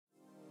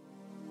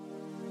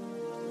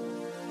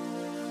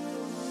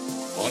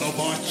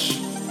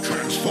Autobots,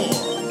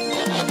 transform!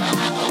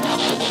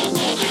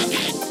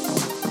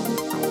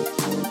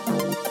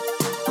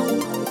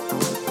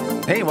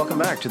 Hey, welcome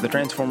back to the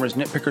Transformers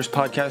Nitpickers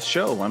Podcast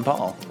Show. I'm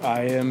Paul.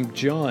 I am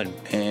John.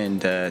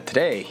 And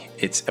today,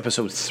 it's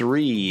episode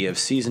 3 of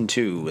season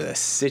 2, The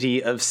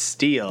City of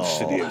Steel.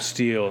 City of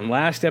Steel. And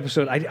last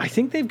episode, I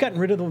think they've gotten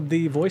rid of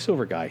the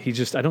voiceover guy.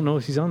 I don't know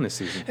if he's on this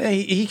season.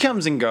 He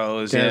comes and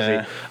goes.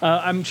 Yeah.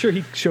 I'm sure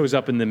he shows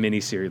up in the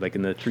miniseries, like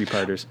in the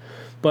 3-parters.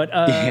 But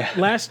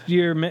last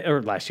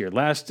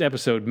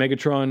episode,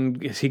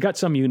 Megatron, he got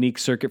some unique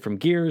circuit from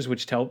Gears,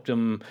 which helped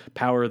him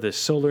power the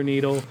solar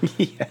needle.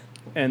 Yeah.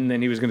 And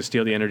then he was going to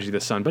steal the energy of the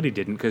sun, but he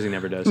didn't because he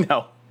never does.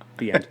 No.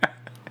 The end.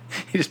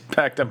 He just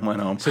packed up and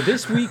went home. So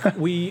this week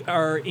we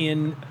are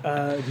in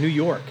New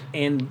York.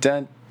 And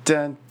dun,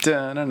 dun,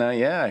 dun, dun, dun.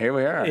 Yeah, here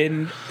we are.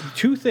 And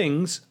two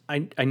things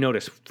I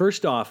noticed.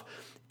 First off,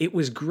 it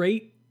was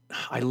great.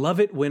 I love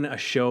it when a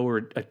show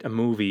or a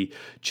movie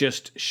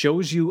just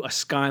shows you a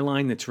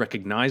skyline that's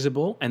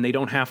recognizable, and they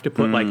don't have to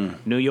put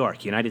like New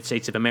York, United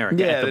States of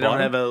America. Yeah, at the they bottom.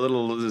 don't have a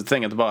little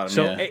thing at the bottom.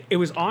 So yeah. it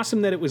was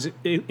awesome that it was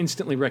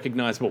instantly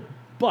recognizable.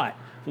 But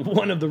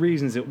one of the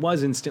reasons it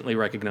was instantly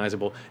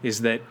recognizable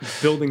is that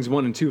buildings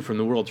 1 and 2 from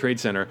the World Trade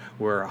Center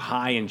were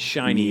high and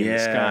shiny in the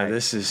sky.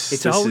 This is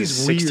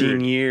 16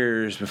 weird.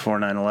 Years before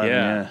 9/11.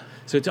 Yeah.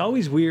 So it's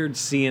always weird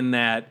seeing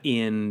that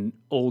in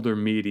older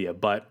media,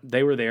 but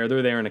they were there.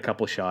 They're there in a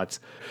couple shots.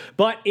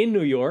 But in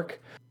New York,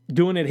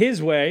 doing it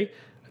his way,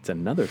 that's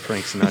another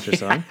Frank Sinatra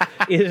song,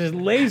 is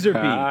Laserbeak.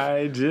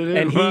 I did it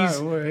and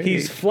my way.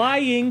 He's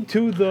flying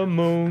to the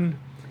moon.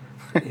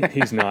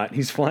 He's not.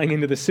 He's flying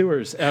into the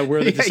sewers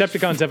where the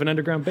Decepticons have an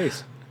underground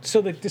base.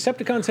 So the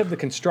Decepticons have the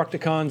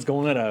Constructicons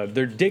going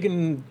they're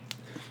digging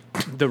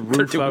the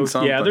roof out.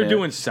 They're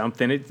doing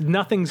something.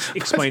 Nothing's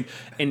explained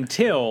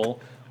until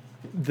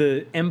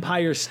the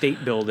Empire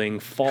State Building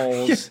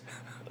falls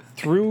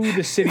through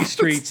the city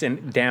streets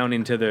and down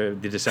into the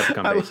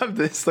Decepticon base. I love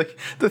this. Like,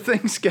 the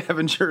thing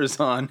Scavenger is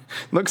on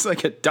looks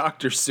like a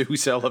Dr.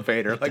 Seuss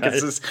elevator. Like,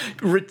 it's this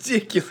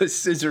ridiculous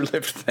scissor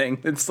lift thing.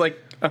 It's like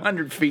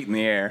 100 feet in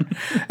the air.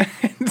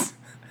 and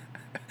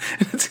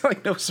it's got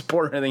like no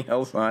support or anything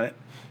else on it.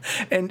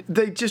 And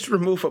they just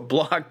remove a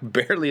block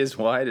barely as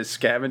wide as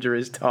Scavenger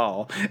is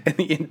tall, and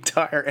the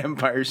entire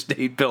Empire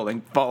State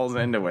Building falls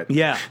into it.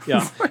 Yeah.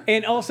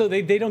 And also,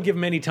 they don't give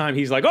him any time.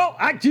 He's like,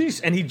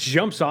 jeez, and he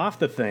jumps off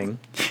the thing.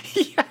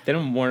 Yeah. They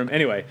don't warn him.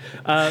 Anyway,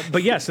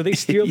 but yeah, so they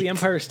steal the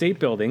Empire State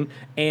Building,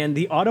 and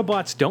the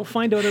Autobots don't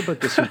find out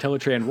about this from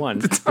Teletran 1.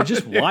 They're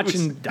just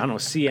watching,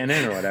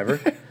 CNN or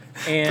whatever.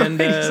 And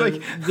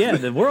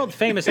the world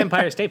famous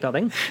Empire State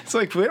Building. It's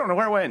like, we don't know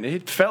where it went.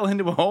 It fell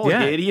into a hole, you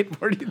idiot.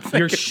 Where do you think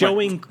you're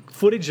showing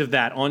footage of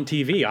that on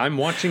TV? I'm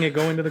watching it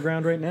go into the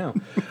ground right now.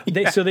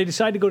 So they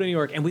decide to go to New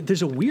York, and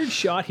there's a weird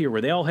shot here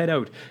where they all head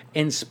out,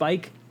 and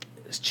Spike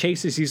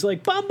chases. He's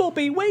like,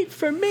 Bumblebee, wait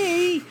for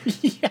me.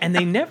 And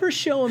they never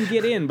show him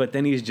get in, but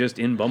then he's just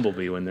in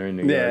Bumblebee when they're in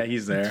New York. Yeah,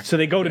 he's there. So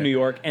they go to New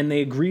York, and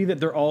they agree that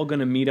they're all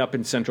going to meet up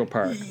in Central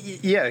Park.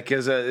 Yeah,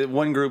 because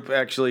one group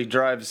actually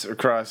drives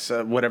across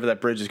whatever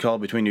that bridge is called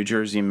between New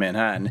Jersey and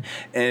Manhattan,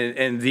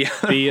 and the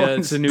other ones,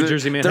 it's the New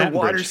Jersey Manhattan they're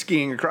water bridge.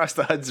 skiing across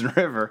the Hudson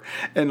River,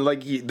 and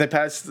like they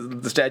pass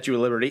the Statue of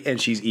Liberty, and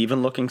she's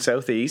even looking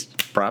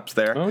southeast. Props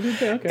there. Oh, did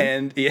they? Okay.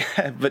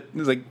 And but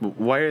like,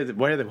 why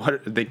are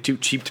they too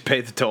cheap to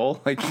pay the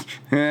toll? Like,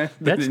 that's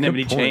didn't have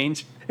any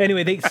change.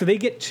 Anyway, they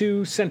get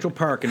to Central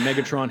Park, and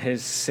Megatron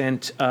has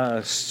sent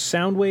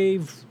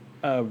Soundwave,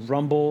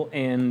 Rumble,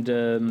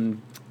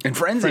 and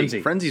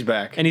Frenzy. Frenzy's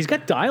back, and he's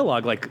got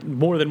dialogue, like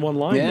more than one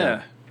line. Yeah.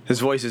 Now. His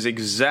voice is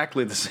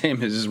exactly the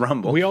same as his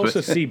Rumble. We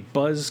also see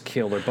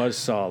Buzzkill or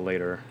Buzzsaw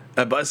later.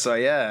 A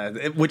Buzzsaw,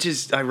 yeah, which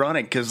is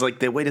ironic because like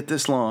they waited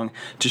this long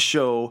to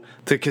show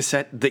the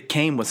cassette that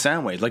came with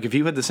Soundwave. Like if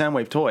you had the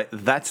Soundwave toy,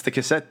 that's the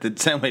cassette that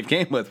Soundwave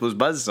came with was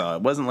Buzzsaw.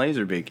 It wasn't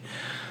Laserbeak.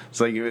 It's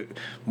like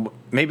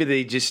maybe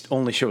they just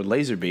only showed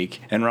Laserbeak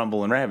and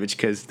Rumble and Ravage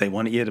because they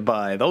wanted you to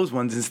buy those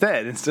ones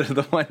instead of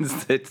the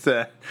ones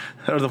that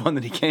are the one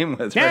that he came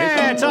with. Right?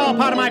 Yeah, it's all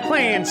part of my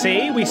plan.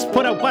 See, we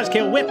put out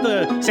Buzzkill with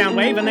the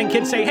Soundwave, and then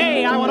kids say,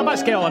 "Hey, I want a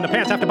Buzzkill," and the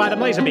parents have to buy them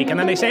Laserbeak, and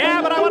then they say,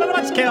 "Yeah, but I want a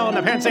Buzzkill," and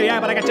the parents say, "Yeah,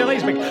 but I got your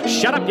Laserbeak."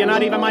 Shut up, you're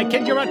not even my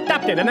kid, you're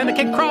adopted. And then the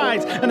kid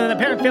cries, and then the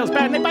parent feels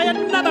bad, and they buy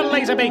another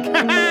Laserbeak.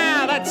 Ha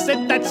ha! That's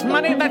it. That's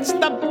money. That's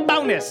the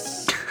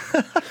bonus.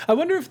 I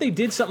wonder if they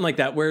did something like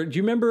that. Where do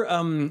you remember?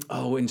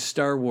 In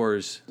Star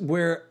Wars,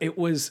 where it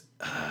was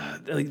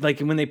like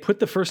when they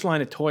put the first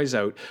line of toys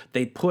out,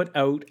 they put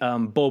out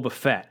Boba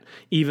Fett,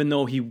 even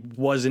though he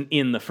wasn't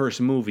in the first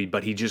movie,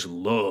 but he just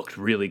looked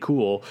really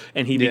cool,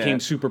 and he became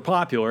super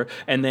popular,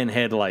 and then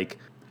had like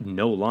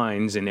no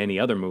lines in any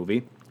other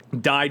movie.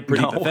 Died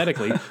pretty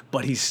pathetically,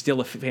 but he's still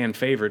a fan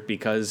favorite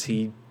because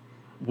he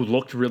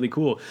looked really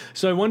cool.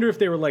 So I wonder if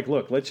they were like,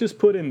 look, let's just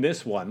put in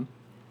this one.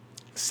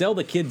 Sell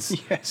the kids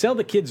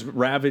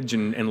Ravage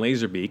and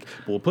Laserbeak.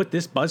 We'll put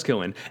this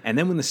Buzzkill in, and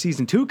then when the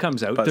season 2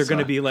 comes out, they're going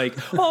to be like,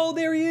 "Oh,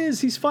 there he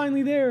is! He's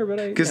finally there!" But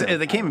because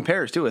they came in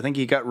pairs too. I think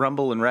he got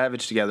Rumble and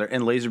Ravage together,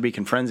 and Laserbeak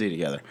and Frenzy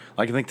together.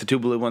 Like I think the 2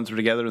 blue ones were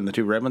together, and the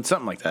 2 red ones,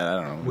 something like that.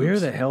 I don't know. Where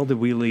the hell did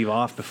we leave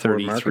off before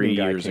 33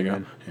 years came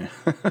ago? in?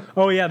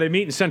 Oh yeah, they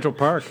meet in Central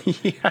Park.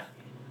 Yeah.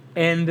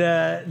 And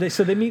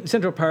they meet in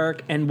Central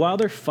Park, and while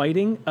they're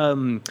fighting,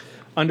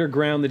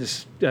 underground,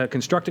 the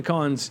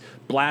Constructicons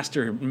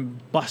blaster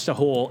busts a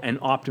hole, and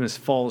Optimus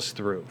falls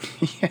through.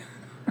 Yeah.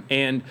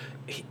 And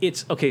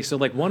it's okay. So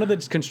like one of the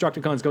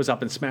Constructicons goes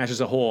up and smashes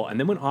a hole, and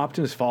then when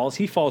Optimus falls,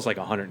 he falls like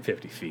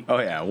 150 feet. Oh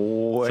yeah,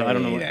 way So I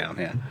don't know down.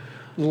 Yeah.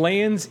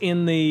 Lands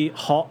in the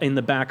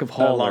back of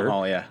Hauler. Long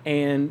haul, yeah.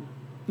 And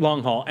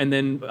long haul, and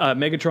then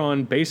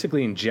Megatron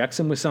basically injects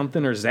him with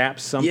something or zaps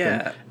something,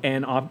 Yeah.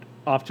 and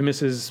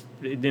Optimus is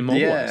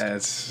immobilized. Yeah,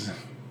 it's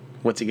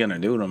what's he gonna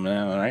do to him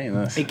now,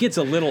 right? It gets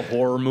a little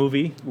horror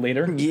movie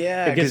later.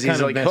 Yeah, it gets because he's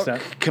kind of like, messed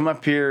Hook, up. come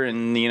up here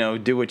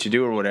and do what you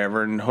do or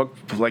whatever, and Hook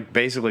like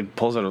basically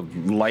pulls out a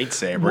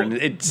lightsaber, Well, and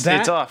it's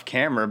that- off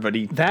camera, but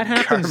he That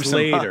carves happens him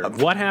later. up.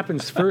 What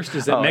happens first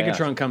is that Oh, yeah.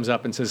 Megatron comes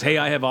up and says, "Hey,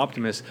 I have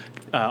Optimus.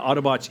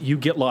 Autobots, you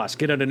get lost.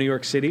 Get out of New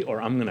York City,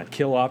 or I'm gonna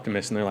kill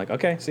Optimus." And they're like,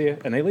 "Okay, see ya,"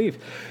 and they leave.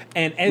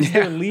 And as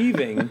they're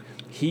leaving,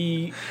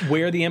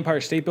 where the Empire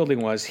State Building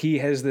was, he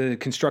has the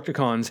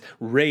Constructicons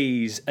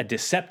raise a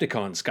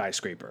Decepticon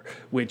skyscraper,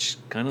 which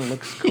kind of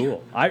looks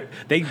cool.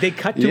 They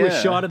cut to a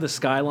Yeah. shot of the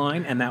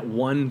skyline, and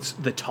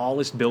the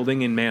tallest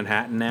building in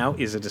Manhattan now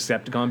is a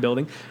Decepticon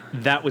building.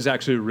 That was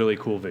actually a really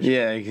cool visual.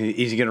 Yeah,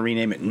 he's gonna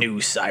rename it New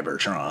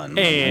Cybertron.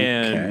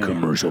 And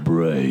commercial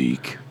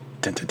break.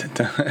 Dun, dun, dun,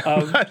 dun.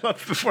 I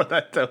love before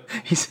that though.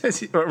 He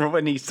says or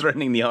when he's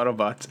threatening the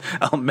Autobots,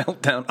 "I'll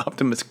melt down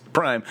Optimus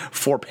Prime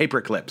 4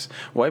 paper clips."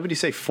 Why would he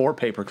say 4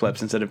 paper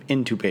clips instead of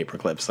into paper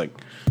clips? Like,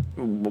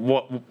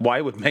 why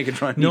would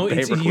Megatron need no,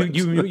 paper clips?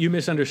 you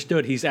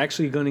misunderstood. He's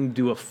actually going to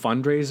do a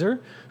fundraiser.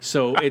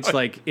 So it's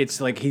like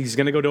he's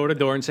going to go door to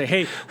door and say,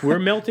 "Hey, we're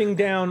melting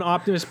down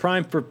Optimus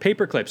Prime for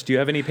paper clips. Do you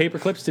have any paper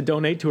clips to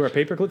donate to our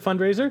paperclip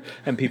fundraiser?"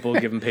 And people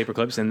give him paper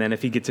clips, and then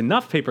if he gets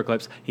enough paper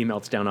clips, he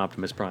melts down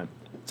Optimus Prime.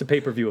 It's a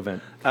pay-per-view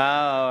event.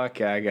 Oh,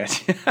 okay, I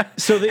got you.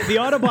 So the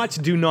Autobots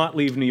do not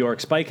leave New York.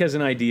 Spike has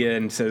an idea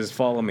and says,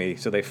 "Follow me."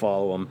 So they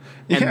follow him.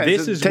 And Yeah,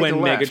 this so is take when a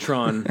left.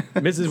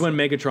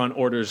 Megatron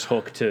orders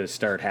Hook to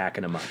start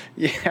hacking him up.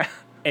 Yeah.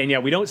 And yeah,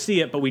 we don't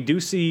see it, but we do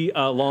see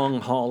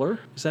Long Hauler.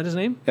 Is that his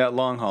name? Yeah,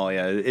 Long Haul,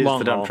 yeah. It's Long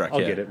the dump Haul. truck,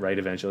 I'll yeah. get it right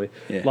eventually.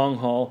 Yeah. Long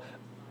Haul.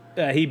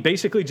 He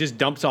basically just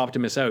dumps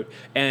Optimus out,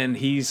 and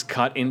he's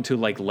cut into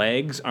like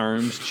legs,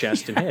 arms,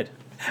 chest, and head.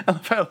 I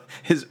love how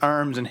his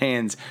arms and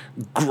hands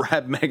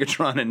grab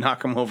Megatron and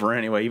knock him over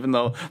anyway, even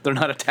though they're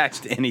not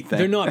attached to anything.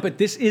 They're not, but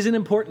this is an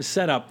important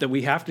setup that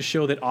we have to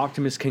show that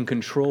Optimus can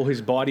control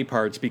his body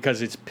parts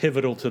because it's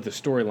pivotal to the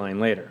storyline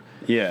later.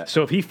 Yeah.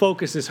 So if he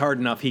focuses hard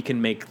enough, he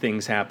can make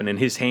things happen, and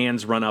his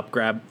hands run up,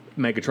 grab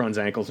Megatron's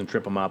ankles, and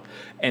trip him up.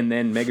 And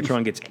then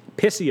Megatron gets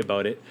pissy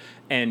about it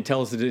and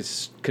tells the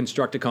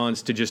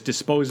Constructicons to just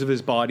dispose of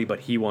his body, but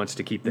he wants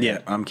to keep the Yeah,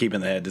 head. I'm keeping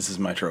the head. This is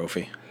my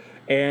trophy.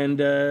 And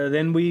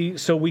then we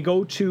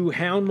go to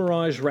Hound,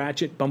 Mirage,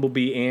 Ratchet,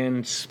 Bumblebee,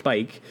 and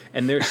Spike,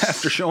 and they're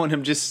After showing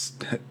him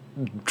just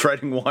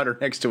treading water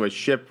next to a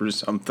ship or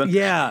something.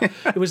 yeah,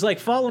 it was like,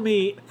 "Follow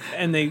me,"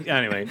 and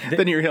anyway.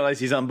 Then you realize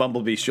he's on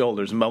Bumblebee's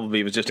shoulders, and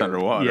Bumblebee was just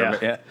underwater.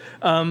 Yeah.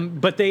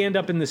 But they end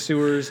up in the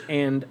sewers,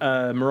 and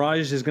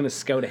Mirage is going to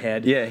scout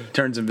ahead. Yeah, he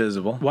turns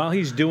invisible. While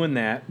he's doing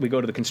that, we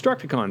go to the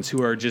Constructicons,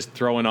 who are just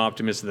throwing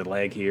Optimus the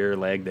leg here,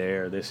 leg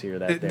there, this here,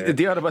 that there.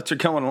 The Autobots are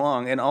coming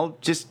along, and all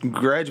just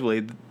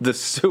gradually the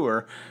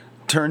sewer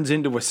turns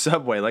into a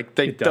subway. Like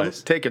they It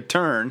does. don't take a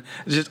turn.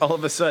 It's just all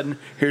of a sudden,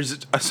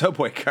 here's a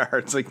subway car.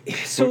 It's like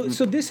So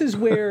this is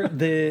where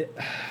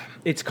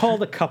it's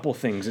called a couple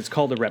things. It's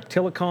called a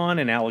Reptilicon,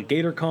 an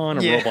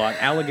Alligatorcon, a Yeah. robot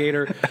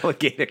alligator.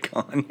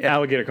 Alligatorcon. Yeah.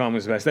 Alligatorcon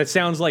was the best. That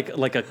sounds like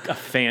a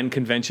fan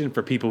convention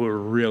for people who are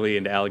really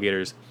into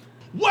alligators.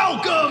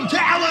 Welcome to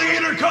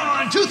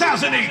AlligatorCon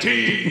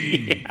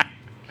 2018!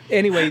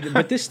 Anyway,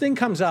 but this thing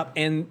comes up,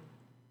 and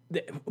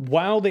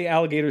while the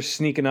alligator's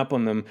sneaking up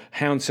on them,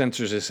 Hound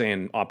sensors is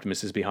saying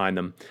Optimus is behind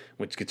them,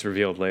 which gets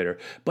revealed later.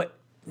 But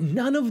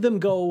none of them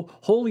go,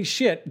 "Holy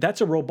shit,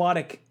 that's a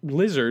robotic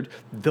lizard.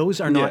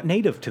 Those are not Yeah.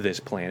 native to this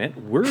planet.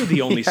 We're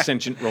the only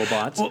sentient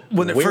robots." Well,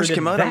 when it Where first did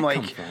came out, that I'm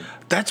come like, from?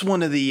 that's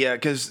one of the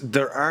because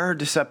there are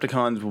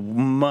Decepticons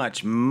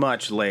much,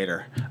 much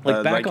later,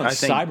 Like back on I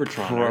think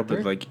Cybertron, aren't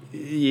probably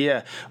there?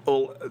 yeah.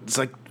 Well, it's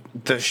like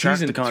the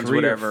Season Sharkticons, 3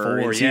 or whatever,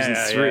 4, in season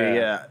yeah, 3, yeah.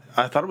 yeah.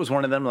 I thought it was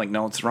one of them. Like,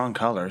 no, it's the wrong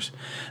colors.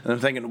 And I'm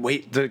thinking,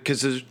 wait,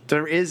 because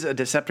there is a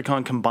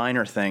Decepticon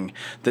combiner thing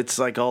that's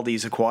like all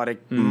these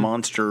aquatic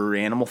monster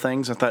animal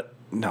things. I thought,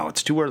 no,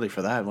 it's too early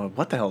for that. Well,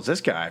 what the hell is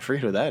this guy? I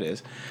forget who that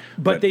is.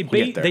 But they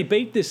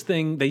bait this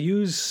thing. They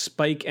use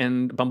Spike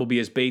and Bumblebee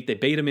as bait. They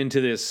bait him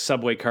into this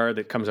subway car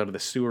that comes out of the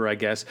sewer, I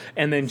guess,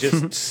 and then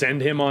just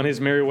send him on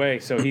his merry way.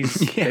 So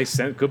they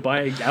sent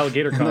goodbye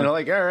Alligator Con. And they're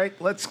like, all right,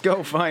 let's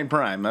go find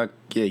Prime.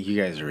 Okay, you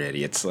guys are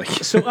idiots. Like,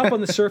 so up on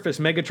the surface,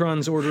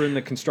 Megatron's ordering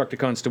the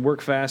Constructicons to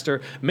work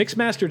faster.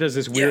 Mixmaster does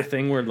this weird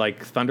thing where,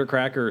 like,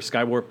 Thundercracker or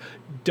Skywarp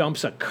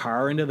dumps a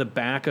car into the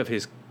back of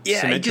his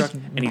cement truck,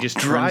 and he just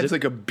drives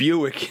like a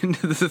Buick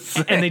into the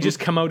thing. And they just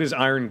come out as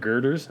iron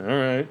girders. All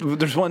right.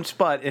 There's one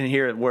spot in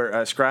here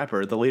where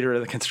Scrapper, the leader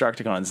of the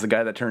Constructicons, the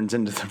guy that turns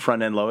into the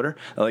front end loader,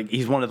 like,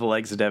 he's one of the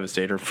legs of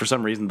Devastator. For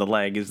some reason, the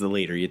leg is the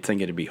leader. You'd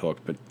think it'd be Hook,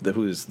 but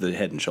who's the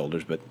head and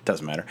shoulders, but it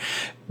doesn't matter.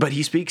 But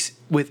he speaks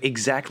with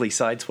exactly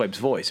Sideswipe's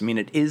voice. I mean,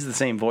 it is the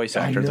same voice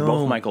actor. They're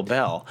both Michael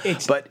Bell.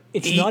 But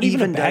it's not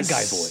even a bad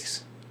guy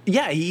voice.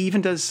 Yeah, he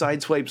even does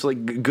Sideswipe's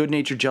like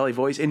good-natured jelly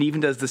voice, and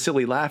even does the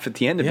silly laugh at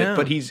the end of it.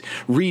 But he's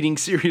reading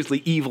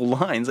seriously evil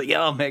lines like,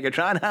 "Yo,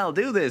 Megatron, I'll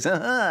do this."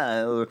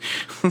 And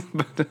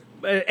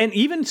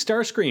even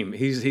Starscream,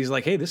 he's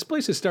like, "Hey, this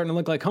place is starting to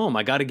look like home.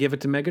 I got to give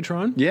it to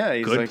Megatron." Yeah,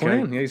 he's good like,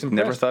 plan. He's impressed.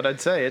 Never thought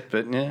I'd say it,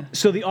 but yeah.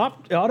 So the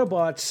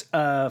Autobots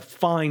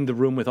find the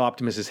room with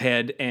Optimus's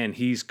head, and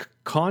he's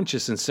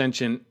conscious and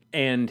sentient,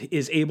 and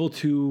is able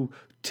to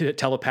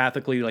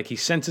telepathically, like, he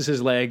senses his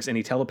legs and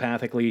he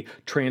telepathically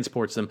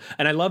transports them.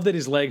 And I love that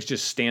his legs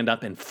just stand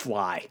up and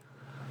fly.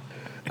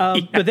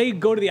 But they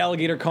go to the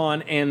Alligator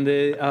Con, and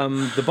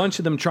the bunch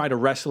of them try to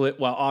wrestle it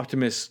while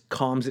Optimus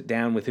calms it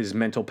down with his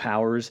mental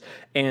powers,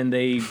 and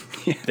they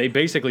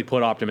basically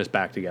put Optimus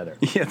back together.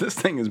 Yeah, this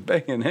thing is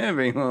big and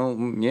heavy. Well,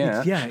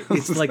 yeah. Yeah,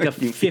 it's like a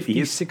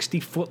 50, 60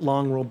 foot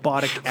long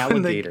robotic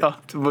alligator.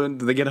 When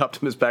they get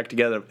Optimus back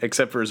together,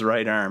 except for his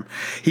right arm,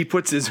 he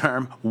puts his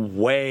arm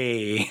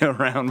way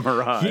around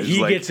Mirage.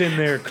 He gets in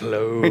there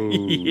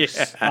close.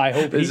 Yeah. I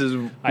hope he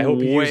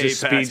uses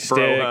speed stick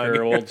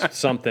or old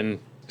something.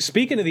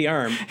 Speaking of the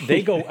arm,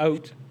 they go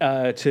out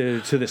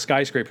to the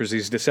skyscrapers,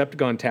 these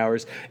Decepticon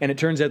towers, and it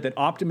turns out that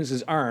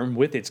Optimus's arm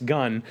with its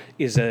gun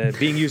is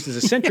being used as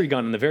a sentry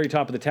gun on the very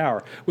top of the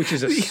tower, which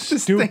is a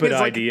stupid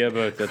idea,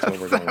 but that's what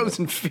we're going with.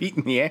 1,000 feet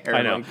in the air.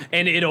 I know.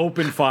 And it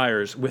opens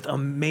fire with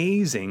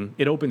amazing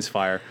precision.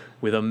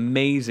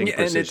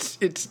 And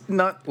it's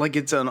not like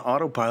it's on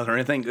autopilot or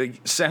anything.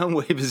 Like,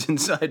 Soundwave is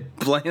inside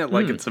playing it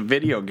like it's a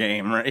video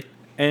game, right?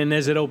 And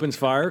as it opens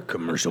fire,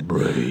 commercial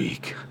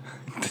break.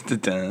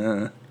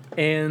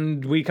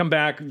 And we come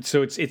back,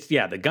 so it's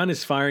the gun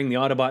is firing, the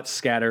Autobots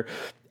scatter.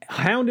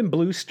 Hound and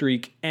Blue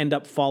Streak end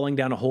up falling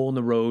down a hole in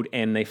the road,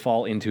 and they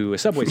fall into a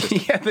subway system.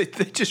 Yeah, they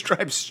just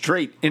drive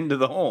straight into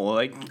the hole.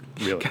 Like,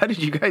 really? How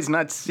did you guys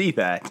not see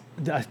that?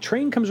 The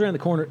train comes around the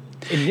corner.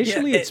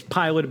 Initially, it's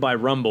piloted by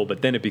Rumble,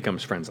 but then it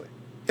becomes friendly.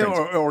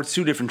 Or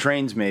two different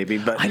trains, maybe.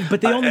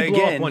 But they only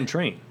blow up one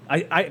train.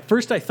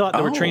 First I thought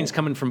there were trains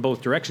coming from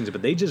both directions,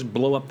 but they just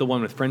blow up the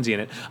one with Frenzy in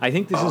it. I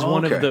think this is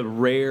one of the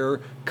rare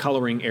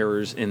coloring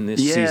errors in this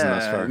season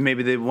thus far.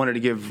 Maybe they wanted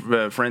to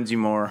give Frenzy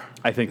more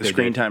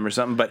screen time or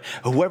something. But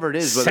whoever it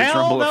is, whether it's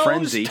Rumble or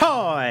Frenzy.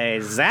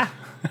 Toys!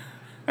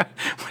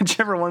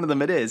 Whichever one of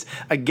them it is,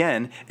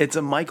 again, it's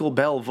a Michael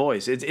Bell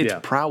voice. It's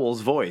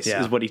Prowl's voice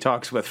is what he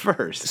talks with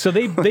first. So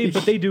they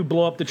do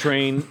blow up the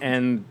train,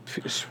 and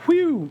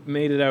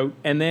made it out.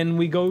 And then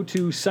we go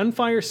to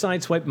Sunfire,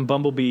 Sideswipe, and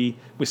Bumblebee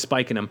with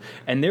Spike in them,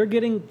 and they're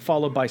getting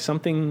followed by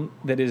something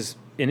that is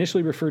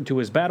initially referred to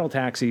as battle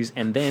taxis,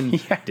 and then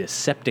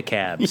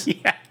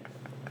Decepticabs. Yeah,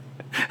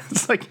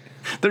 it's like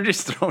they're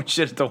just throwing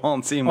shit at the wall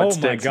and seeing what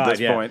sticks at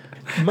this point.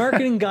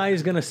 Marketing guy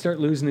is going to start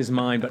losing his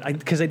mind, but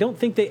because I don't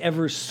think they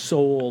ever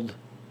sold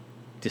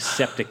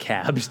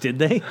Decepticabs, did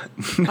they?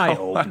 No, I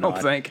hope I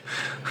don't think.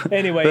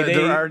 Anyway,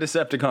 there are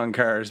Decepticon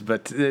cars,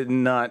 but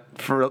not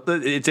for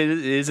it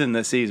is in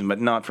this season, but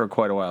not for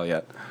quite a while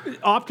yet.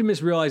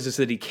 Optimus realizes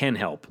that he can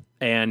help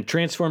and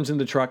transforms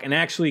into the truck and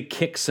actually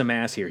kicks some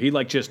ass here. He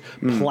just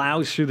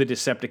plows through the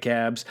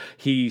Decepticabs.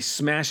 He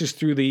smashes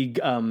through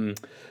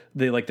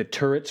the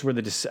turrets where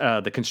the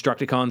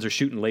Constructicons are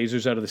shooting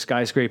lasers out of the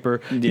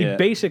skyscraper. Yeah. He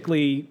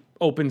basically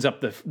opens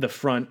up the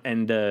front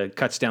and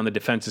cuts down the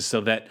defenses so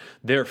that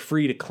they're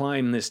free to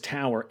climb this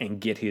tower and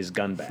get his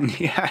gun back.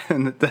 Yeah,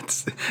 and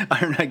that's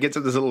Ironhide gets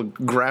up this little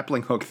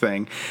grappling hook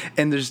thing,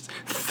 and there's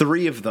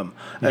 3 of them.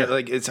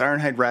 Yeah. It's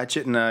Ironhide,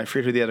 Ratchet, and I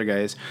forget who the other guy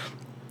is.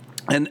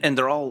 And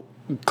they're all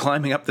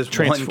climbing up this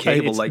one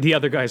cable. The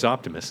other guy's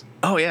Optimus.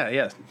 Oh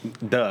yeah,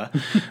 duh.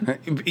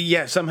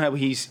 Yeah, somehow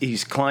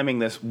he's climbing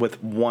this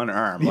with one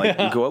arm.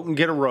 Go out and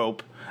get a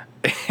rope,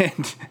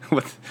 and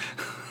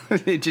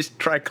just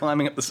try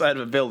climbing up the side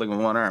of a building with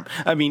one arm.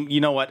 I mean,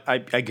 you know what? I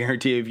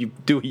guarantee you, if you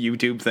do a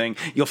YouTube thing,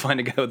 you'll find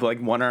a guy with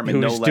one arm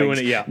and no legs doing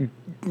it.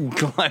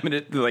 Climbing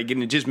it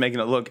and just making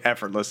it look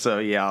effortless. So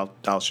yeah,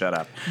 I'll shut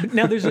up.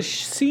 Now there's a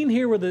scene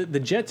here where the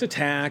jets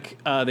attack.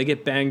 They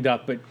get banged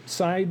up, but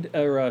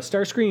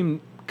Starscream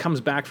comes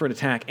back for an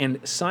attack,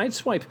 and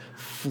Sideswipe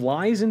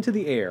flies into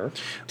the air,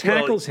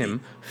 tackles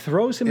him,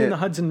 throws him in the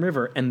Hudson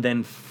River, and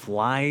then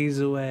flies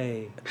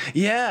away.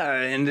 Yeah,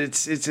 and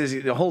it's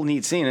a whole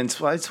neat scene. And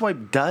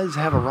Sideswipe does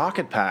have a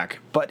rocket pack,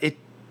 but it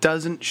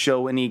doesn't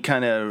show any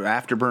kind of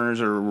afterburners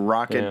or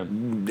rocket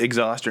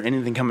exhaust or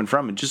anything coming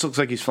from it. Just looks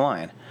like he's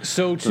flying.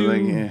 So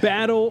to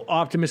battle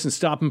Optimus and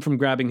stop him from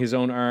grabbing his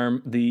own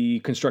arm, the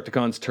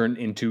Constructicons turn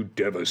into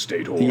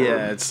Devastator.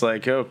 Yeah, it's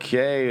like,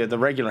 okay, the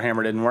regular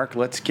hammer didn't work.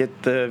 Let's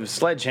get the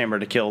sledgehammer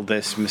to kill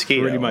this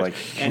mosquito. Pretty much.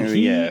 Like, And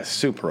he-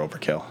 super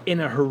overkill. In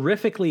a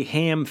horrifically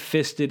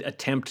ham-fisted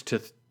attempt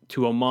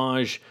to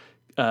homage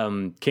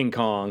King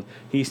Kong,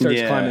 he starts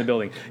climbing the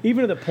building.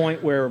 Even to the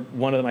point where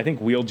one of them, I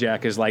think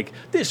Wheeljack, is like,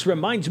 "This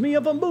reminds me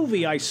of a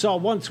movie I saw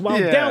once while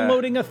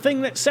downloading a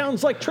thing that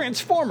sounds like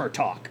Transformer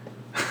talk."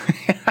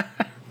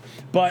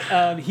 But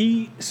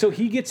he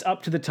gets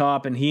up to the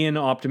top, and he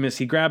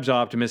grabs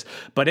Optimus.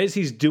 But as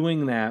he's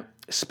doing that,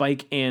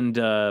 Spike and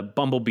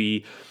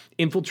Bumblebee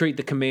infiltrate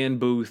the command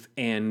booth,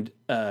 and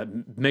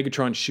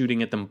Megatron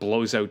shooting at them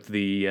blows out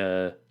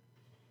the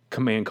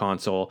command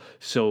console.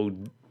 So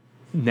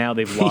now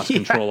they've lost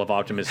control of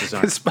Optimus's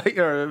arm. Spike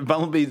or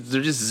Bumblebee,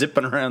 they're just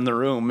zipping around the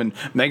room, and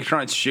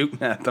Megatron's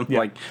shooting at them.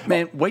 Like,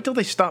 man, wait till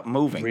they stop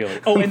moving. Really?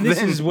 Oh, and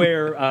this is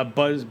where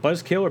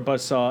Buzzkill or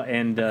Buzzsaw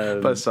and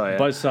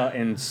Buzzsaw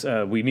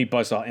and we meet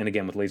Buzzsaw and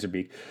again with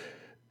Laserbeak.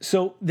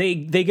 So they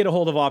get a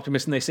hold of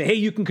Optimus and they say, "Hey,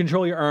 you can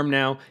control your arm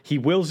now." He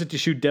wills it to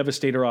shoot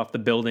Devastator off the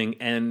building,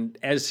 and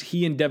as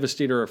he and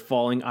Devastator are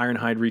falling,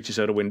 Ironhide reaches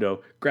out a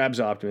window, grabs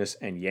Optimus,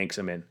 and yanks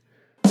him in.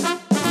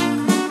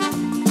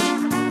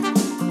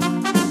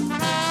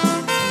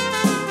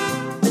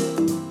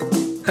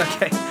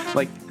 Okay,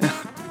 like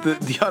the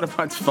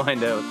Autobots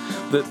find out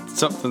that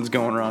something's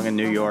going wrong in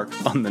New York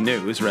on the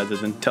news rather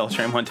than tell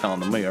Shramon telling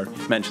them. We already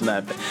mentioned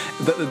that.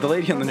 But the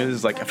lady on the news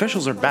is like,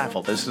 officials are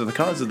baffled as to the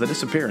cause of the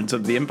disappearance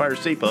of the Empire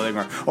State Building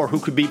or who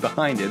could be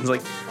behind it. It's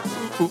like,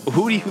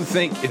 who do you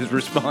think is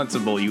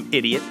responsible, you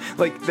idiot?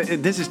 Like,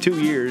 this is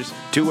 2 years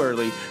too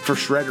early for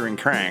Shredder and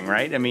Krang,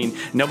 right? I mean,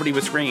 nobody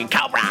was screaming,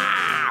 "Cobra!"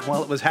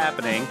 while it was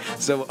happening,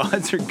 so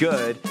odds are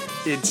good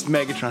it's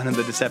Megatron and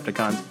the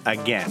Decepticons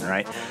again,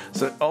 right?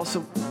 So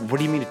also, what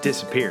do you mean it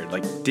disappeared?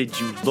 Like, did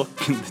you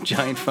look in the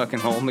giant fucking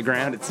hole in the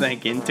ground it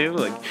sank into?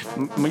 Like,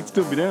 might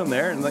still be down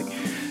there. And like,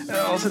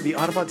 also the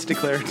Autobots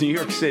declared New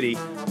York City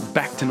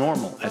back to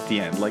normal at the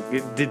end. Like,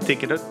 did they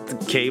get out the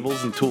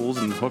cables and tools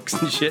and hooks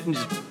and shit and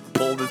just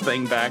pull the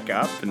thing back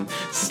up and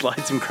slide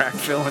some crack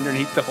fill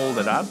underneath to hold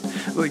it up?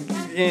 Like,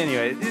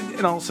 anyway,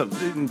 and also,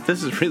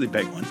 this is a really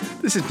big one.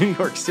 This is New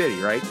York City,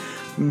 right?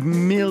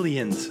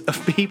 Millions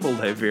of people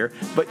live here,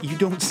 but you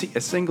don't see a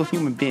single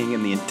human being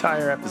in the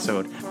entire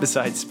episode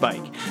besides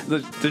Spike.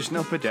 There's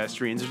no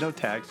pedestrians, there's no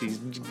taxis,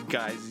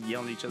 guys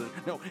yelling at each other.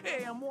 No,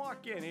 "Hey, I'm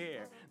walking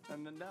here."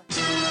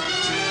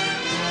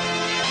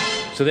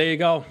 So there you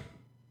go.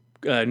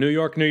 New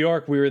York,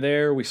 we were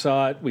there, we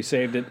saw it, we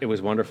saved it, it was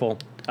wonderful.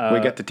 We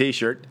got the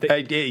T-shirt. They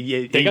got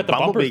the Bumblebee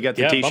bumper, got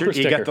the T-shirt. bumper You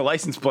sticker. got the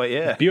license plate,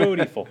 yeah.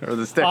 Beautiful. Or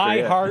the sticker, I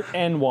yeah. heart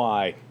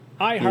NY.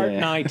 I heart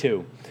NY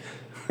too.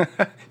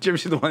 Did you ever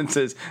see the one that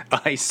says,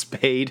 "I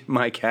spayed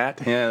my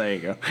cat"? Yeah, there you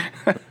go.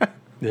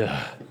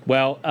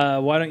 Well,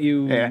 why don't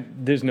you... Yeah.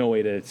 There's no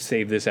way to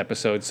save this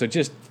episode, so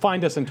just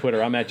find us on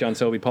Twitter. I'm at John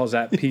Sobey. Paul's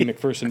at P.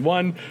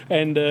 McPherson1.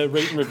 And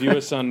rate and review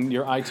us on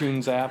your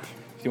iTunes app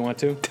if you want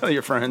to. Tell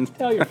your friends.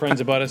 Tell your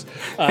friends about us.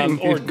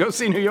 Or go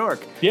see New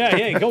York.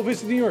 Yeah, go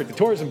visit New York. The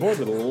tourism board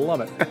would love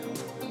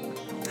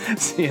it.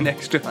 See you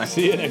next time.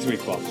 See you next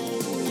week, Paul.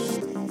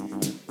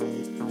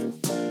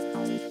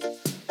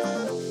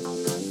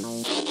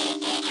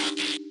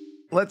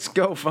 Let's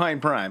go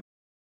find Prime.